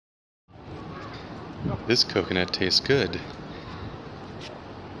This coconut tastes good.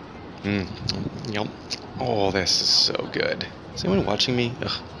 Yum. Oh, this is so good. Is anyone watching me?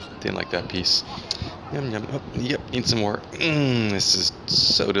 Ugh, didn't like that piece. Yum yum. Oh, yep, need some more. This is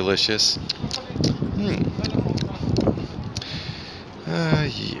so delicious.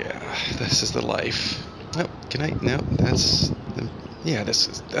 Yeah, this is the life. Oh, can I? No, yeah, that's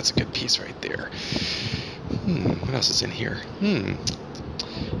a good piece right there. What else is in here?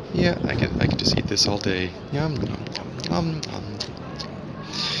 Yeah, I could just eat this all day. Yum yum yum yum yum.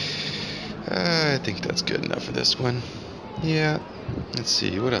 I think that's good enough for this one. Yeah. Let's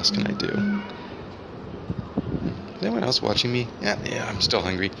see, what else can I do? Is anyone else watching me? Yeah, I'm still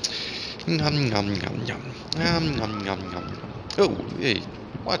hungry. Nom nom nom nom. Nom nom nom nom nom. Oh, hey,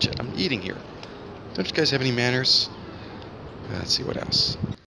 watch it. I'm eating here. Don't you guys have any manners? Let's see what else.